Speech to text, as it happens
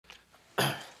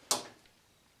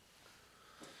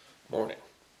Morning.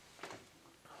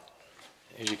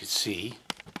 As you can see,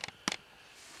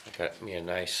 I got me a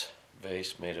nice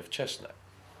vase made of chestnut.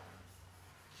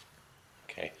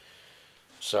 Okay,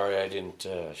 sorry I didn't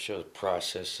show the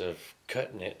process of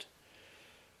cutting it,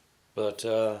 but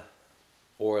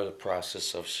or the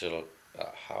process of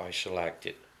how I shellacked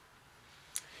it.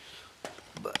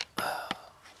 But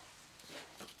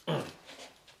I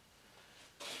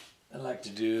like to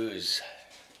do is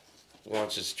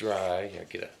once it's dry, I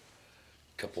get a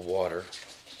cup of water,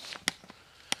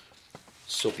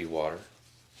 soapy water,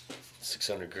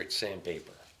 600 grit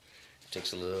sandpaper. It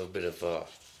takes a little bit of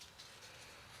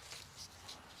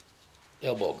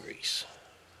elbow grease.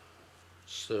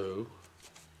 So,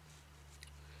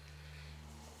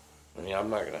 I mean, I'm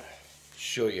not gonna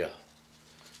show you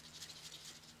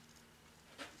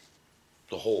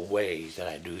the whole way that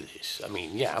I do this. I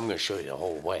mean, yeah, I'm gonna show you the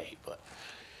whole way, but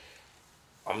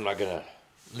I'm not gonna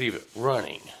leave it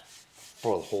running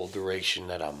for the whole duration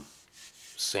that I'm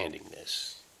sanding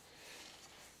this.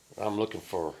 I'm looking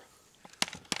for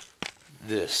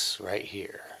this right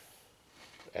here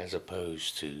as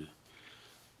opposed to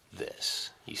this.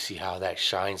 You see how that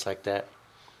shines like that?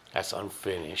 That's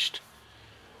unfinished.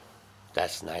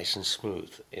 That's nice and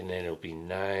smooth, and then it'll be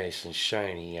nice and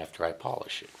shiny after I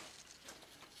polish it.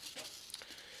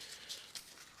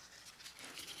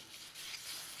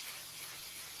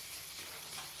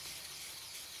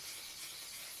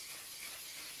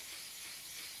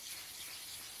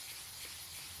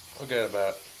 I've got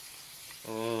about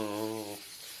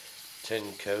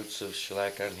 10 coats of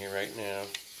shellac on here right now.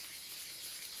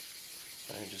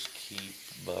 I just keep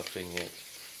buffing it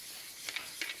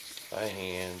by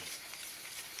hand.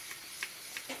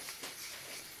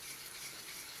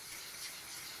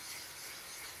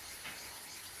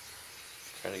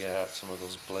 Try to get out some of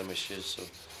those blemishes. So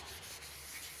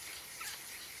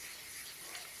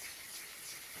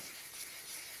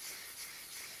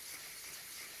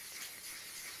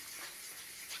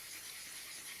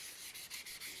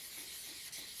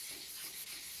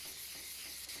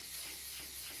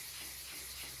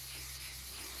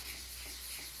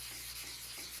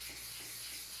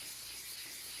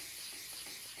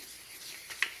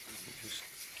just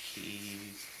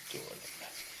keep doing it.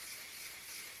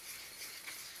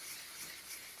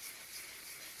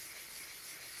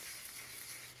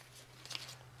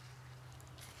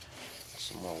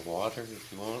 Some more water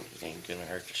if you want. It ain't gonna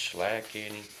hurt the shellac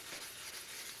any.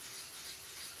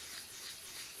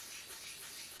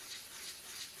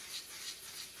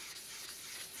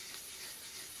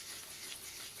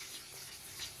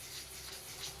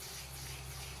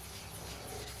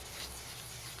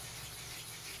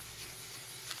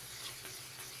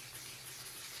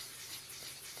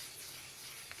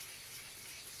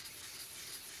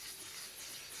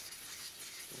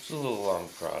 It's a little long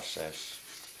process,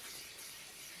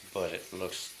 but it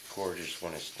looks gorgeous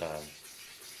when it's done.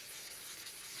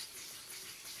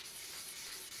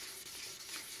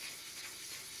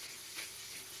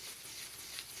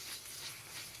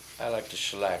 I like to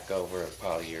shellac over a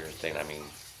polyurethane. I mean,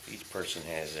 each person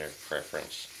has their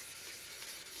preference.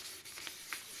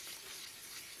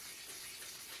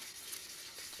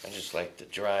 I just like the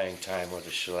drying time of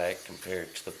the shellac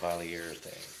compared to the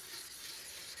polyurethane.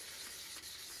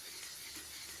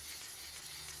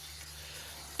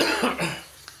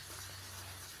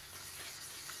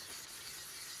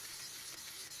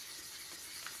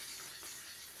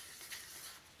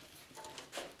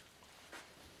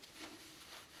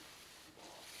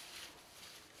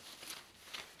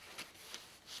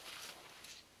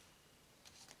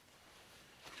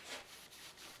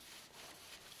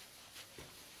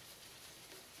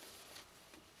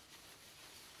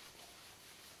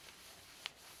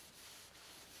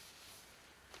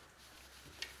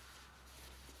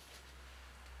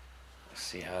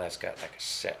 See how that's got like a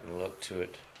satin look to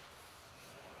it.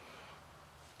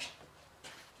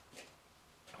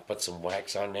 Put some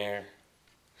wax on there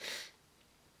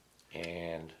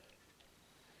and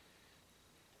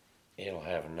it'll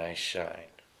have a nice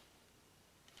shine.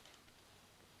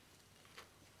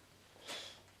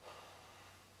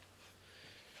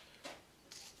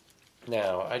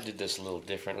 Now I did this a little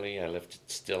differently. I left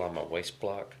it still on my waste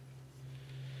block,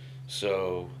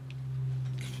 so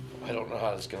I don't know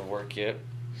how this is going to work yet.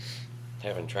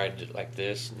 Haven't tried it like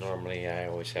this. Normally I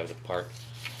always have the part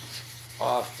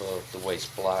off of the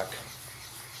waste block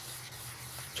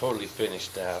totally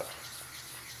finished out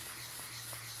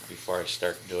before I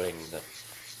start doing the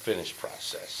finish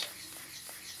process.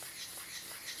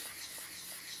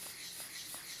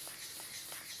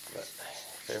 But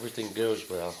if everything goes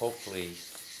well, hopefully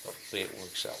it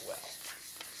works out well.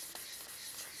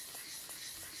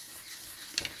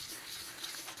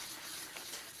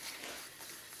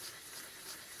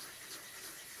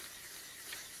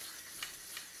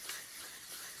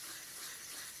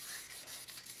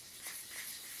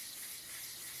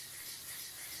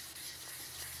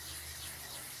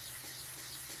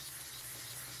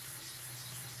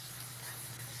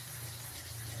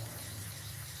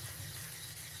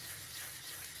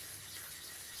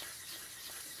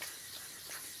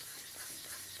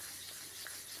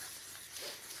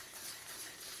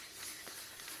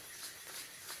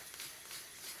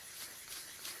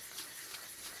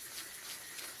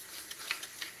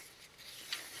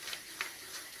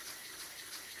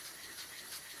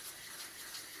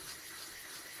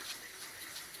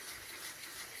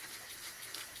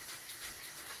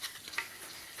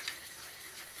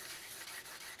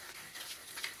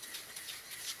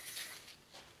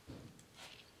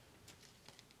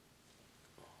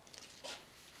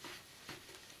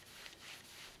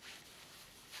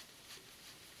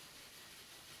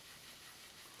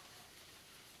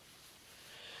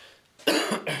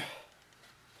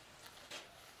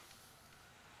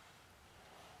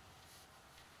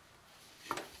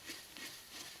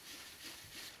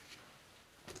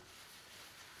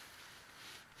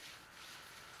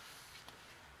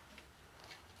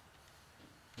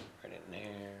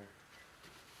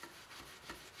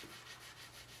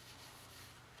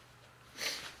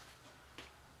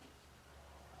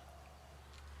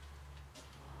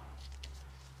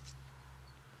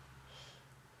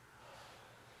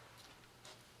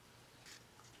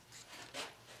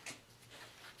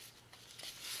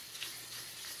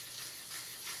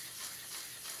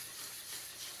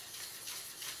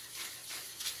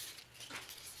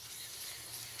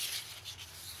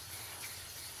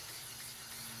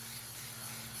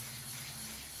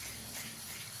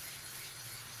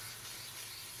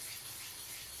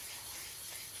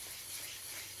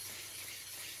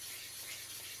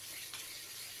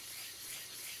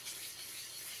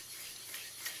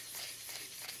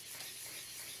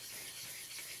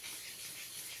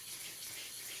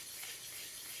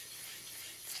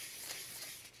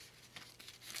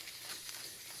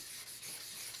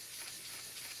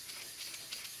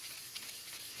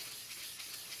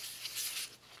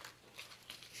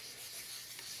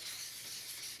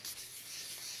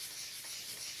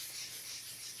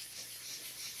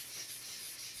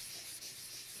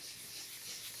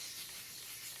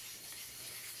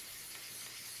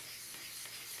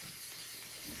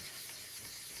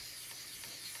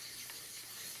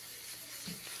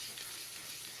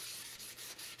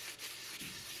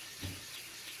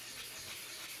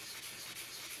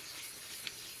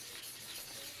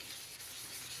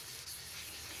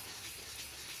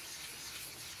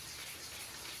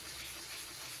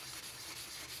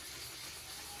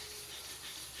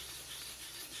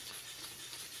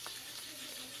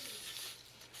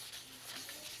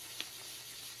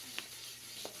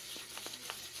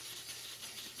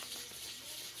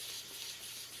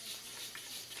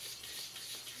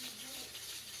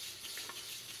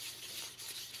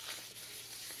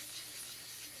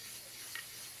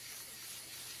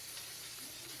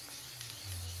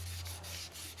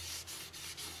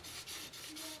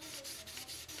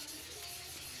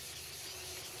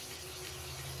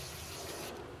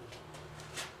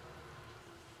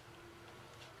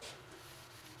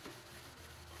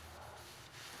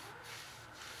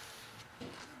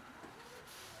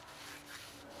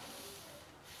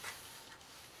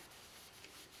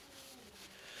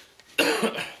 Has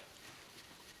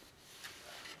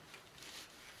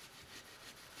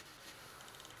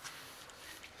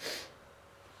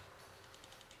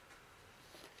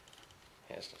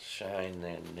to shine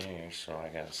in there, so I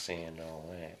gotta sand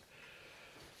all that.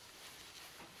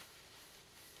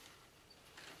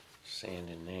 Sand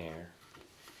in there.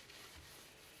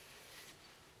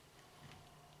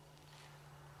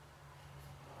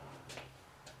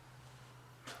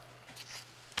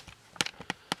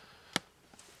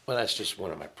 Well, that's just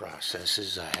one of my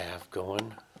processes I have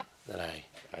going that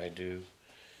I do.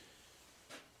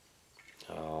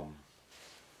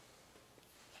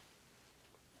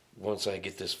 Once I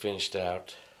get this finished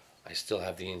out, I still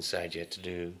have the inside yet to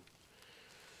do.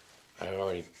 I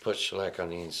already put shellac on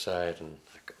the inside, and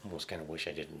I almost kind of wish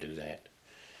I didn't do that,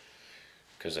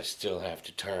 because I still have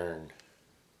to turn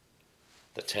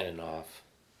the tenon off.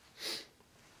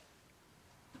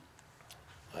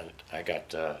 I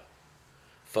got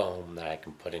foam that I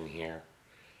can put in here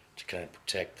to kind of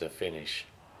protect the finish.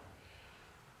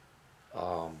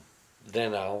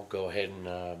 Then I'll go ahead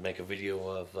and make a video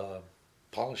of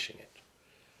polishing it.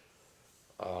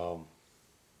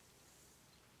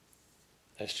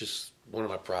 That's just one of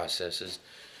my processes.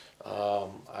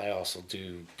 I also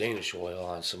do Danish oil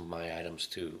on some of my items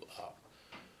too.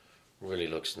 Really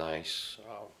looks nice,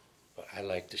 but I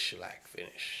like the shellac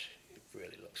finish. It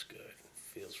really looks good.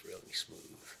 It feels really smooth.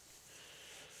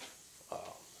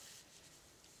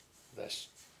 That's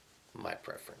my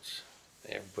preference.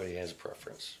 Everybody has a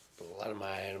preference, but a lot of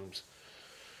my items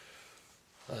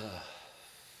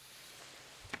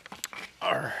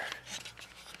are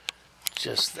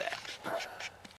just that.